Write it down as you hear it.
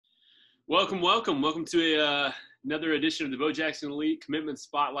Welcome to another edition of the Jakson Elite Commitment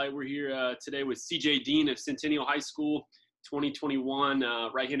Spotlight. We're here today with CJ Dean of Centennial High School, 2021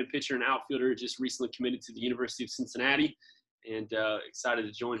 right-handed pitcher and outfielder, just recently committed to the University of Cincinnati, and excited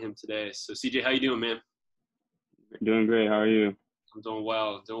to join him today. So, CJ, how you doing, man? Doing great. How are you? I'm doing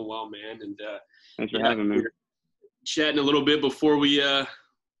well, man. And thanks for having me. We were chatting a little bit before we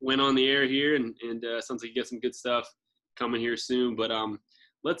went on the air here, and sounds like you got some good stuff coming here soon. But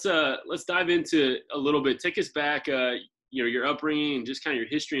let's dive into a little bit. Take us back, your upbringing and just kind of your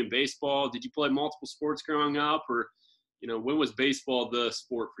history in baseball. Did you play multiple sports growing up, or when was baseball the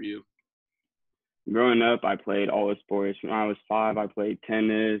sport for you? Growing up, I played all the sports. When I was 5, I played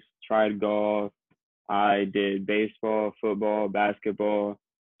tennis, tried golf. I did baseball, football, basketball,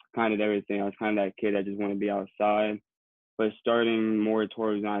 kind of everything. I was kind of that kid that just wanted to be outside. But starting more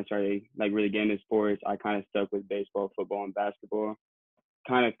towards when I started really getting into sports, I kind of stuck with baseball, football, and basketball.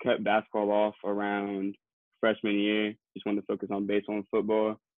 Kind of cut basketball off around freshman year. Just wanted to focus on baseball and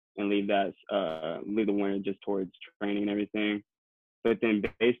football and leave the winter just towards training and everything. But then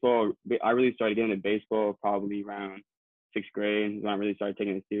baseball, I really started getting into baseball probably around 6th grade when I really started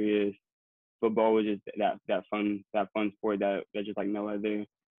taking it serious. Football was just that fun sport that just like no other. It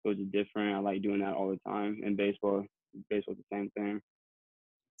was just different. I like doing that all the time. And baseball's the same thing.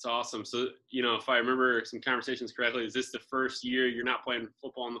 It's awesome. So, if I remember some conversations correctly, is this the first year you're not playing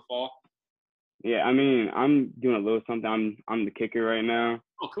football in the fall? Yeah, I mean, I'm doing a little something. I'm the kicker right now.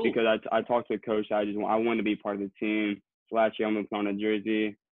 Oh, cool. Because I talked to the coach. I wanted to be part of the team. So last year I'm gonna put on a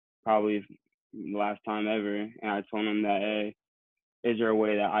jersey, probably the last time ever. And I told him that, hey, is there a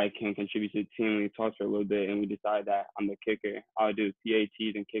way that I can contribute to the team? We talked for a little bit, and we decided that I'm the kicker. I'll do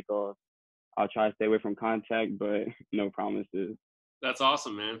PATs and kickoffs. I'll try to stay away from contact, but no promises. That's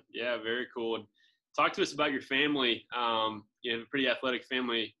awesome, man. Yeah, very cool. Talk to us about your family. You have a pretty athletic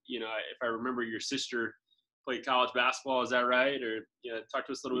family. If I remember, your sister played college basketball. Is that right? Or talk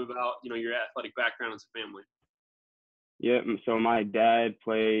to us a little bit about your athletic background as a family. Yeah. So my dad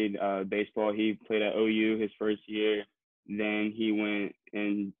played baseball. He played at OU his first year. Then he went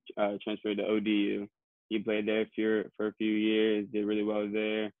and transferred to ODU. He played there for a few years. Did really well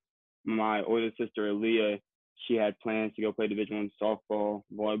there. My older sister Aaliyah, she had plans to go play Division I softball,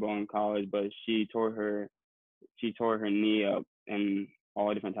 volleyball in college, but she tore her knee up in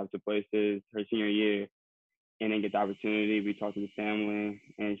all different types of places her senior year, and didn't get the opportunity. We talked to the family,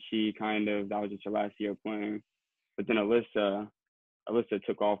 and that was just her last year playing. But then Alyssa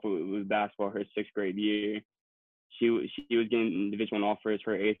took off with basketball her 6th grade year. She was getting Division I offers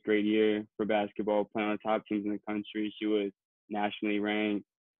her 8th grade year for basketball, playing on the top teams in the country. She was nationally ranked.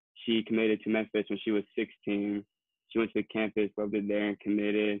 She committed to Memphis when she was 16. She went to the campus, loved it there, and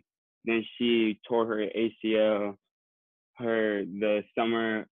committed. Then she tore her ACL the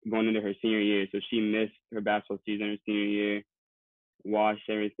summer going into her senior year. So she missed her basketball season her senior year, washed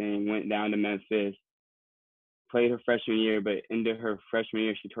everything, went down to Memphis, played her freshman year, but into her freshman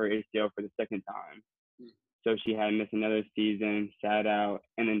year, she tore her ACL for the second time. So she had missed another season, sat out,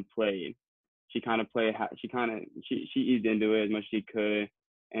 and then played. She eased into it as much as she could.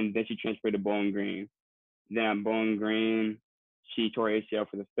 And then she transferred to Bowling Green. Then at Bowling Green, she tore ACL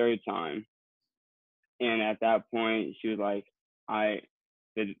for the 3rd time. And at that point, she was like,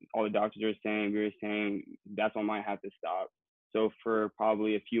 all the doctors we were saying, that's when I might have to stop. So for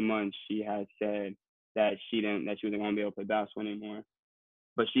probably a few months, she had said that she wasn't going to be able to play basketball anymore.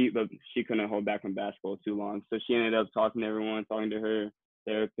 But she couldn't hold back from basketball too long. So she ended up talking to everyone, talking to her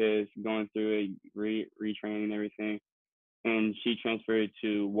therapist, going through it, retraining and everything. And she transferred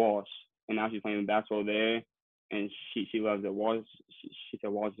to Walsh, and now she's playing basketball there. And she loves it. Walsh, she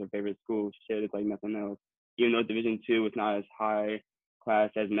said Walsh is her favorite school. She said it's like nothing else. Even though Division II is not as high class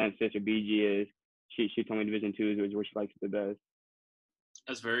as Memphis or BG is, she told me Division II is where she likes it the best.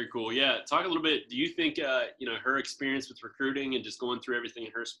 That's very cool. Yeah, talk a little bit. Do you think her experience with recruiting and just going through everything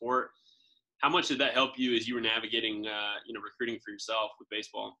in her sport, how much did that help you as you were navigating recruiting for yourself with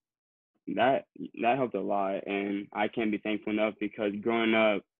baseball? That helped a lot, and I can't be thankful enough because growing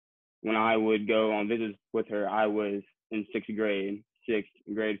up, when I would go on visits with her, I was in 6th grade, 5th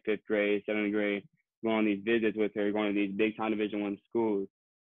grade, 7th grade, going on these visits with her, going to these big time Division I schools.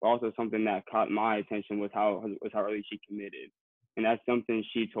 But also something that caught my attention was how early she committed, and that's something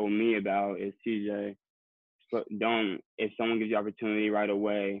she told me about is CJ, if someone gives you opportunity right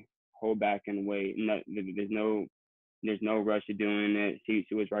away, hold back and wait. There's no rush to doing it. See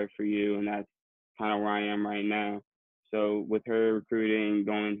what's right for you, and that's kind of where I am right now. So with her recruiting,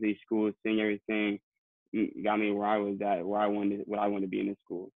 going to these schools, seeing everything, got me where I was at, what I wanted to be in this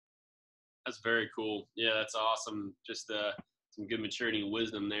school. That's very cool. Yeah, that's awesome. Just some good maturity and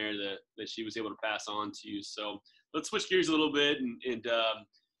wisdom there that she was able to pass on to you. So let's switch gears a little bit and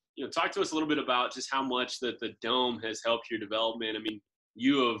talk to us a little bit about just how much that the Dome has helped your development. I mean,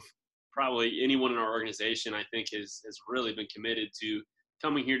 you have probably anyone in our organization, I think, has really been committed to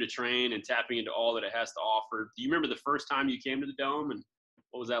coming here to train and tapping into all that it has to offer. Do you remember the first time you came to the Dome, and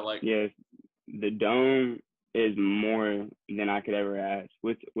what was that like? Yes, the Dome is more than I could ever ask.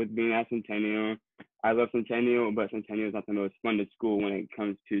 With being at Centennial, I love Centennial, but Centennial is not the most funded school when it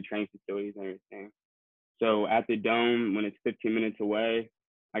comes to training facilities and everything. So at the Dome, when it's 15 minutes away,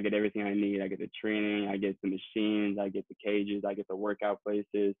 I get everything I need. I get the training, I get the machines, I get the cages, I get the workout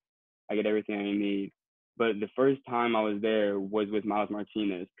places, I get everything I need. But the first time I was there was with Miles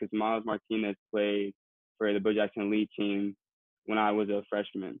Martinez, because Miles Martinez played for the Jakson Elite team when I was a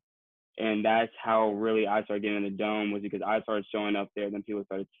freshman. And that's how really I started getting in the Dome, was because I started showing up there, then people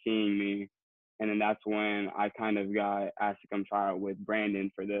started seeing me. And then that's when I kind of got asked to come try out with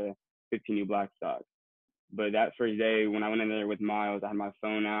Brandon for the 15U Black Sox. But that first day when I went in there with Miles, I had my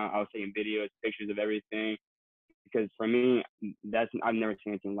phone out. I was taking videos, pictures of everything. Because for me, I've never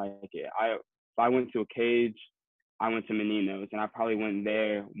seen anything like it. If I went to a cage, I went to Menino's, and I probably went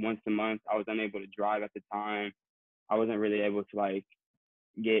there once a month. I was unable to drive at the time. I wasn't really able to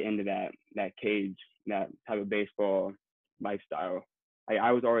get into that cage, that type of baseball lifestyle. I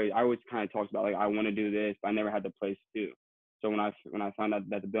always kind of talked about I want to do this, but I never had the place to. So when I found out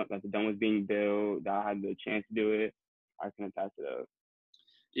that the Dome was being built, that I had the chance to do it, I couldn't pass it up.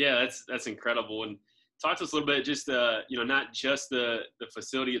 Yeah, that's incredible. And talk to us a little bit, just not just the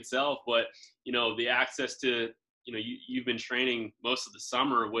facility itself, but the access to you've been training most of the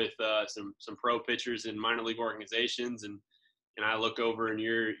summer with some pro pitchers in minor league organizations, and I look over and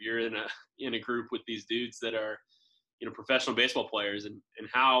you're in a group with these dudes that are professional baseball players, and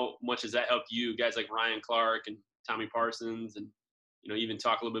how much has that helped you guys like Ryan Clark and Tommy Parsons, and even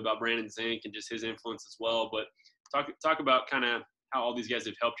talk a little bit about Brandon Zink and just his influence as well. But talk about kind of how all these guys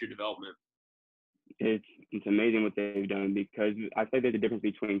have helped your development. It's amazing what they've done, because I think there's a difference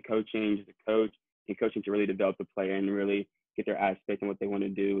between coaching just a coach and coaching to really develop the player and really get their aspect and what they want to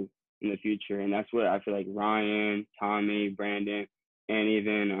do in the future. And that's what I feel like Ryan, Tommy, Brandon, and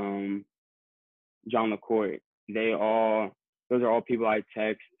even John LaCourt, those are all people I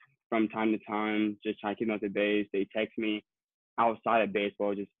text from time to time, just trying to keep them at the base. They text me outside of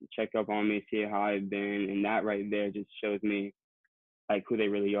baseball just to check up on me, see how I've been. And that right there just shows me who they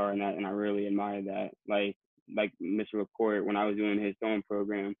really are, and I really admire that. Like Mr. LaCourt, when I was doing his throwing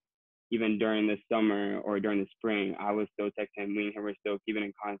program, even during the summer or during the spring, I was still texting him. Me and him were still keeping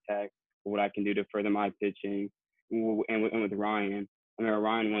in contact for what I can do to further my pitching. And with Ryan, I remember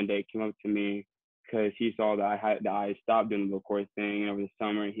Ryan one day came up to me because he saw that I stopped doing the LaCourt thing, and over the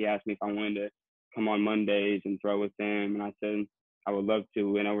summer he asked me if I wanted to come on Mondays and throw with him, and I said I would love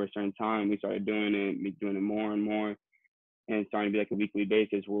to. And over a certain time, we started doing it more and more. And it's starting to be like a weekly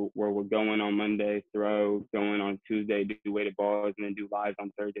basis where we're going on Monday, throw, going on Tuesday, do weighted balls, and then do lives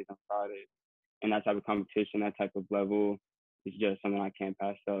on Thursdays and Fridays. And that type of competition, that type of level is just something I can't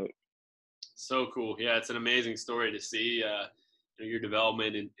pass up. So cool. Yeah, it's an amazing story to see your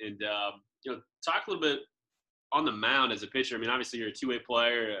development and talk a little bit on the mound as a pitcher. I mean, obviously you're a two-way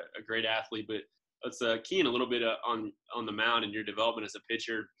player, a great athlete, but let's key in a little bit on the mound and your development as a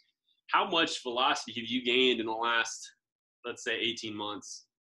pitcher. How much velocity have you gained in the last, let's say, 18 months?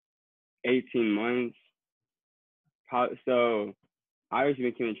 18 months. So I was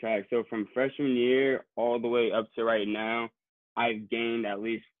been keeping track. So from freshman year all the way up to right now, I've gained at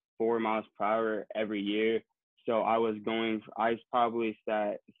least 4 miles per hour every year. So I probably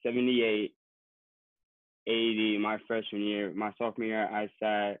sat 78, 80 my freshman year. My sophomore year, I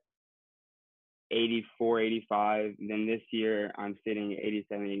sat 84, 85. Then this year, I'm sitting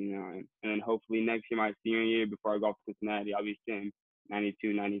 87, 89. And then hopefully next year, my senior year, before I go off to Cincinnati, I'll be sitting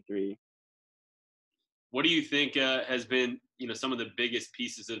 92, 93. What do you think has been, some of the biggest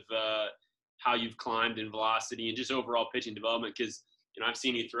pieces of how you've climbed in velocity and just overall pitching development? Because, I've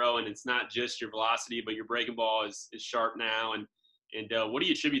seen you throw, and it's not just your velocity, but your breaking ball is sharp now. And what do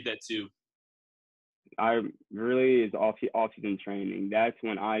you attribute that to? Is off-season training. That's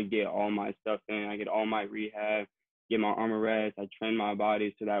when I get all my stuff in. I get all my rehab, get my armor rest. I train my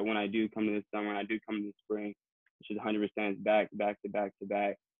body so that when I do come to the summer, and I do come to the spring, which is 100% back to back.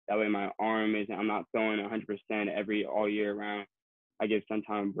 That way my arm I'm not throwing 100% all year round. I give some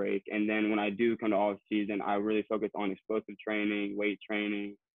time break. And then when I do come to off season, I really focus on explosive training, weight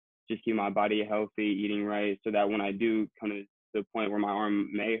training, just keep my body healthy, eating right, so that when I do come to the point where my arm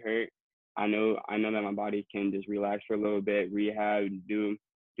may hurt, I know that my body can just relax for a little bit, rehab, do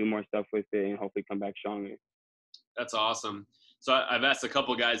more stuff with it, and hopefully come back stronger. That's awesome. So I've asked a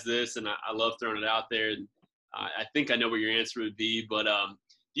couple guys this, and I love throwing it out there. And I think I know what your answer would be, but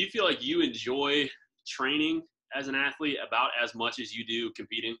do you feel like you enjoy training as an athlete about as much as you do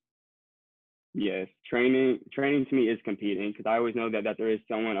competing? Yes, training to me is competing because I always know that there is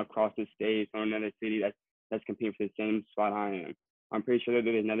someone across the state or another city that's competing for the same spot I am. I'm pretty sure that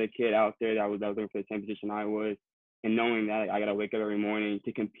there's another kid out there that was out there for the same position I was, and knowing that I gotta wake up every morning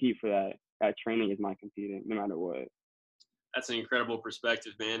to compete for that training is my competing no matter what. That's an incredible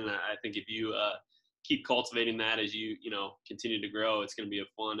perspective, man. And I think if you keep cultivating that as you continue to grow, it's going to be a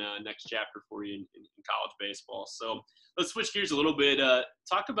fun next chapter for you in college baseball. So let's switch gears a little bit.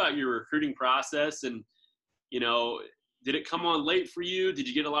 Talk about your recruiting process, and did it come on late for you? Did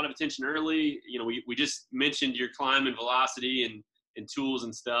you get a lot of attention early? We just mentioned your climb and velocity and tools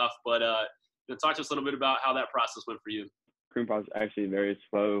and stuff, but talk to us a little bit about how that process went for you. Recruiting process is actually very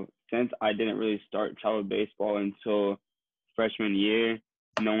slow. Since I didn't really start travel baseball until freshman year,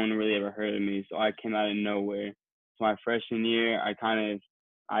 no one really ever heard of me, so I came out of nowhere. So my freshman year, I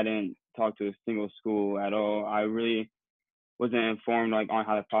didn't talk to a single school at all. I really wasn't informed on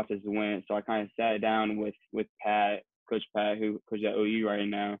how the process went. So I kind of sat down with Pat, Coach Pat, who coaches at OU right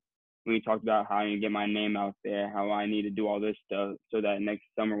now. We talked about how I need to get my name out there, how I need to do all this stuff, so that next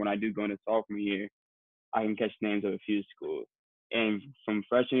summer when I do go into sophomore year, I can catch names of a few schools. And from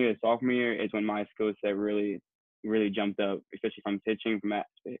freshman year to sophomore year is when my skill set really jumped up, especially from pitching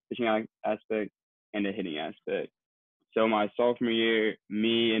aspect and the hitting aspect. So my sophomore year,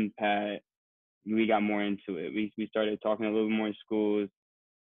 me and Pat, we got more into it. We started talking a little bit more schools,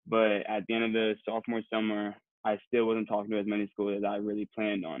 but at the end of the sophomore summer, I still wasn't talking to as many schools as I really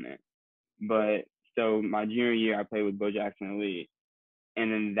planned on it. But so my junior year, I played with Jakson Elite,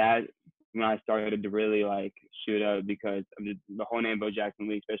 and then that when I started to really shoot up because of the whole name Jakson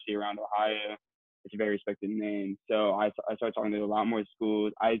Elite, especially around Ohio. It's a very respected name. So I started talking to a lot more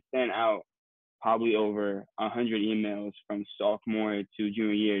schools. I sent out probably over 100 emails from sophomore to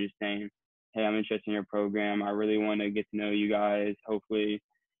junior year just saying, hey, I'm interested in your program. I really want to get to know you guys. Hopefully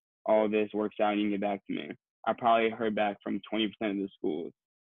all this works out and you can get back to me. I probably heard back from 20% of the schools.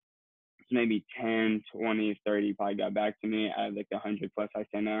 So maybe 10, 20, 30 probably got back to me out of the 100 plus I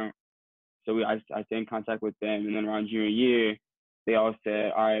sent out. So I stayed in contact with them. And then around junior year, they all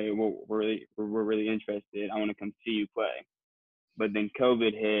said, all right, we're really interested. I want to come see you play. But then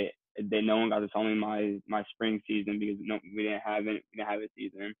COVID hit. Then no one got to tell me my spring season because we didn't have a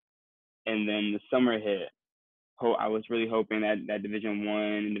season. And then the summer hit. I was really hoping that Division I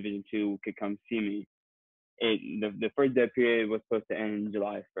and Division II could come see me. The first dead period was supposed to end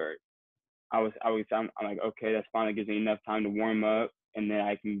July 1st. I'm like, okay, that's fine. It gives me enough time to warm up, and then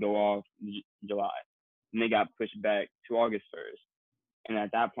I can go off July. And they got pushed back to August 1st. And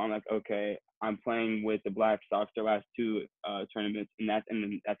at that point, I'm like, okay, I'm playing with the Black Sox their last two tournaments, and that's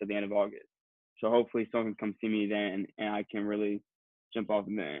at the end of August. So hopefully someone can come see me then, and I can really jump off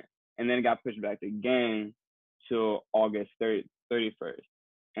then. And then it got pushed back again till August 31st.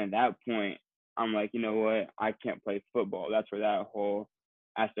 And at that point, I'm like, you know what? I can't play football. That's where that whole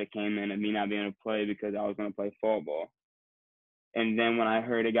aspect came in of me not being able to play because I was going to play fall ball. And then when I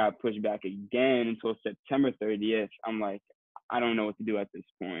heard it got pushed back again until September 30th, I'm like, I don't know what to do at this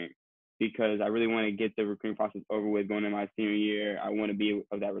point because I really want to get the recruiting process over with going into my senior year. I want to be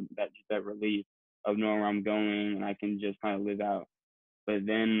of that relief of knowing where I'm going and I can just kind of live out. But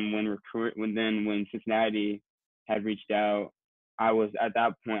then when Cincinnati had reached out, I was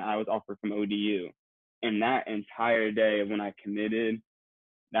offered from ODU. And that entire day of when I committed,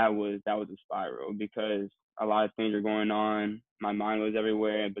 that was a spiral because a lot of things were going on. My mind was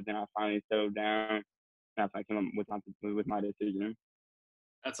everywhere, but then I finally settled down. That's when I came up with my decision.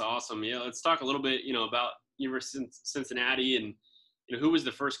 That's awesome. Yeah, let's talk a little bit, about University of Cincinnati and who was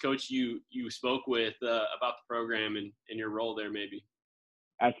the first coach you spoke with about the program and your role there, maybe.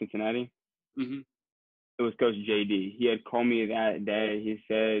 At Cincinnati, mm-hmm. It was Coach JD. He had called me that day. He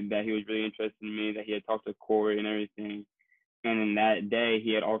said that he was really interested in me, that he had talked to Corey and everything. And then that day,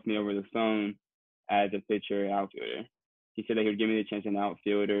 he had offered me over the phone as a pitcher outfielder. He said that he would give me the chance as an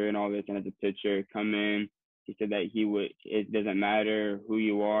outfielder and all this, and as a pitcher, come in. He said that it doesn't matter who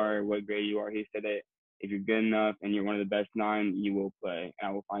you are, what grade you are. He said that if you're good enough and you're one of the best 9, you will play,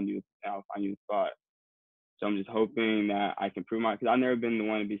 and I'll find you a spot. So I'm just hoping that I can prove because I've never been the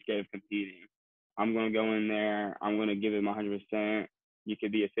one to be scared of competing. I'm going to go in there. I'm going to give it my 100%. You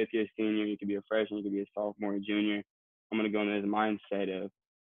could be a fifth-year senior. You could be a freshman. You could be a sophomore or junior. I'm going to go in there as a mindset of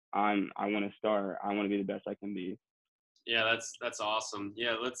I want to start. I want to be the best I can be. Yeah, that's awesome.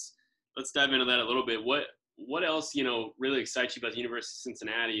 Yeah, let's dive into that a little bit. What else, really excites you about the University of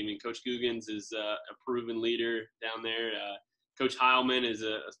Cincinnati? I mean, Coach Googans is a proven leader down there. Coach Heilman is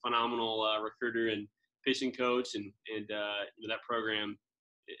a phenomenal recruiter and pitching coach, and that program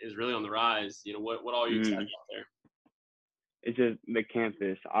is really on the rise. What all are you excited about there? It's just the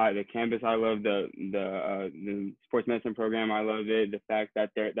campus. The campus. I love the sports medicine program. I love it. The fact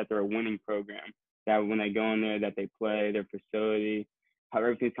that they're a winning program. That when they go in there, that they play, their facility, how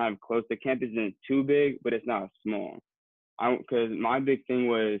everything's kind of close. The campus isn't too big, but it's not small. Because my big thing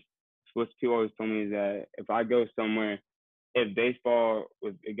was what people always told me is that if I go somewhere, if baseball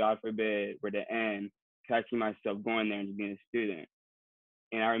was, God forbid, were to end, could I see myself going there and just being a student?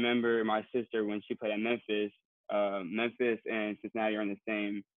 And I remember my sister when she played at Memphis. Memphis and Cincinnati are in the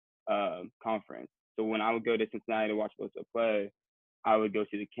same conference. So when I would go to Cincinnati to watch those play, I would go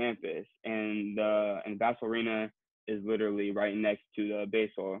to the campus, and the basketball arena is literally right next to the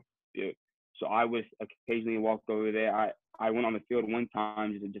baseball field. So I would occasionally walk over there. I went on the field one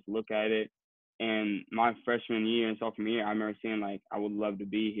time just to look at it. And my freshman year and sophomore year, I remember saying, like, I would love to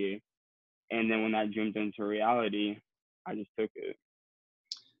be here. And then when that dream turned into reality, I just took it.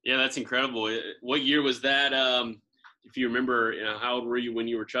 Yeah, that's incredible. What year was that? If you remember, how old were you when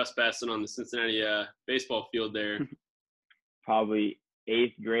you were trespassing on the Cincinnati baseball field there? Probably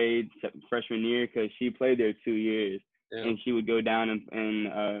 8th grade, freshman year, because she played there 2 years. Yeah. And she would go down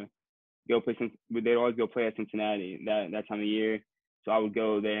and go play. They'd always go play at Cincinnati that time of year. So I would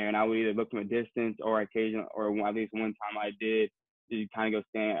go there, and I would either look from a distance or occasionally, or at least one time I did, just kind of go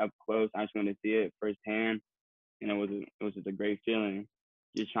stand up close. I just wanted to see it firsthand, and it was just a great feeling.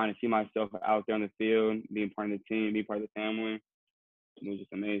 Just trying to see myself out there on the field, being part of the team, be part of the family. It was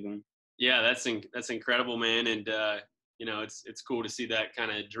just amazing. Yeah, that's incredible, man. And it's cool to see that kind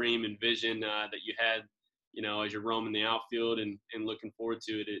of dream and vision that you had, as you're roaming the outfield and looking forward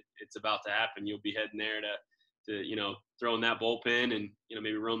to it. It's about to happen. You'll be heading there to throw in that bullpen and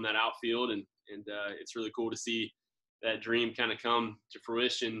maybe roam that outfield, and it's really cool to see that dream kind of come to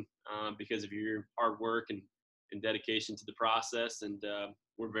fruition because of your hard work and dedication to the process. And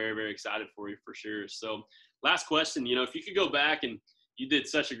we're very, very excited for you for sure. So last question, if you could go back, and you did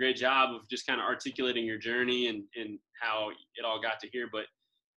such a great job of just kind of articulating your journey and how it all got to here, but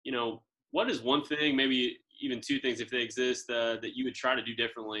what is one thing, maybe even two things if they exist, that you would try to do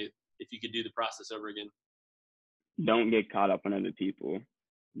differently if you could do the process over again? Don't get caught up on other people.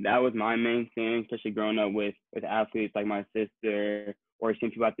 That was my main thing, especially growing up with athletes like my sister or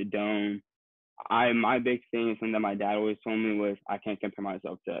seeing people at the Dome. My big thing is something that my dad always told me was I can't compare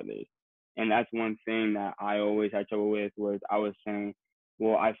myself to others. And that's one thing that I always had trouble with, was I was saying,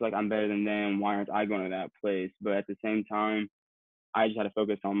 well, I feel like I'm better than them. Why aren't I going to that place? But at the same time, I just had to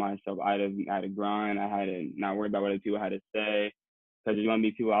focus on myself. I had to grind. I had to not worry about what other people had to say, because there's going to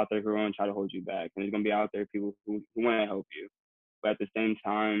be people out there who are going to try to hold you back. And there's going to be out there people who want to help you. But at the same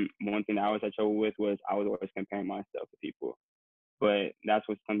time, one thing that I always had trouble with was I was always comparing myself to people. But that's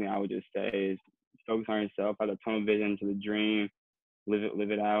what's something I would just say is focus on yourself, have a tunnel vision to the dream,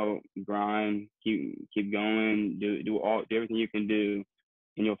 live it out, grind, keep going, do everything you can do,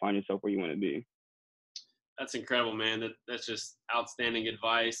 and you'll find yourself where you want to be. That's incredible, man. That's just outstanding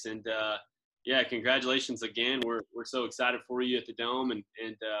advice. And yeah, congratulations again. We're so excited for you at the Dome, and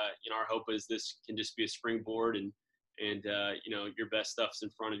our hope is this can just be a springboard, and your best stuff's in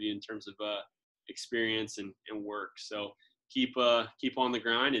front of you in terms of experience and work. So keep on the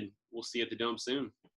grind, and we'll see you at the Dome soon.